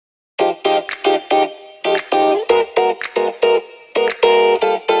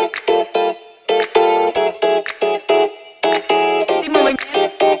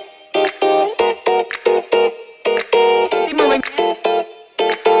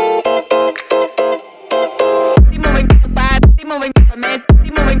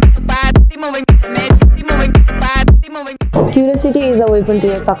Curiosity is a weapon to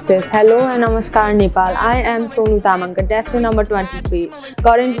your success. Hello and namaskar Nepal. I am Sonu Tamang, contestant number 23,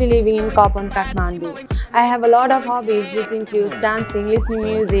 currently living in Copan, Kathmandu. I have a lot of hobbies which includes dancing, listening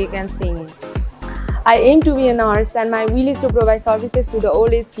music and singing. I aim to be a nurse and my will is to provide services to the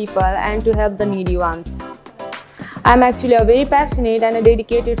old age people and to help the needy ones. I am actually a very passionate and a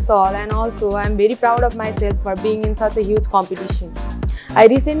dedicated soul, and also I am very proud of myself for being in such a huge competition. I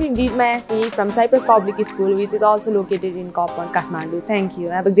recently did my SE from Cyprus Public School, which is also located in Copan, Kathmandu. Thank you.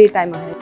 Have a great time ahead.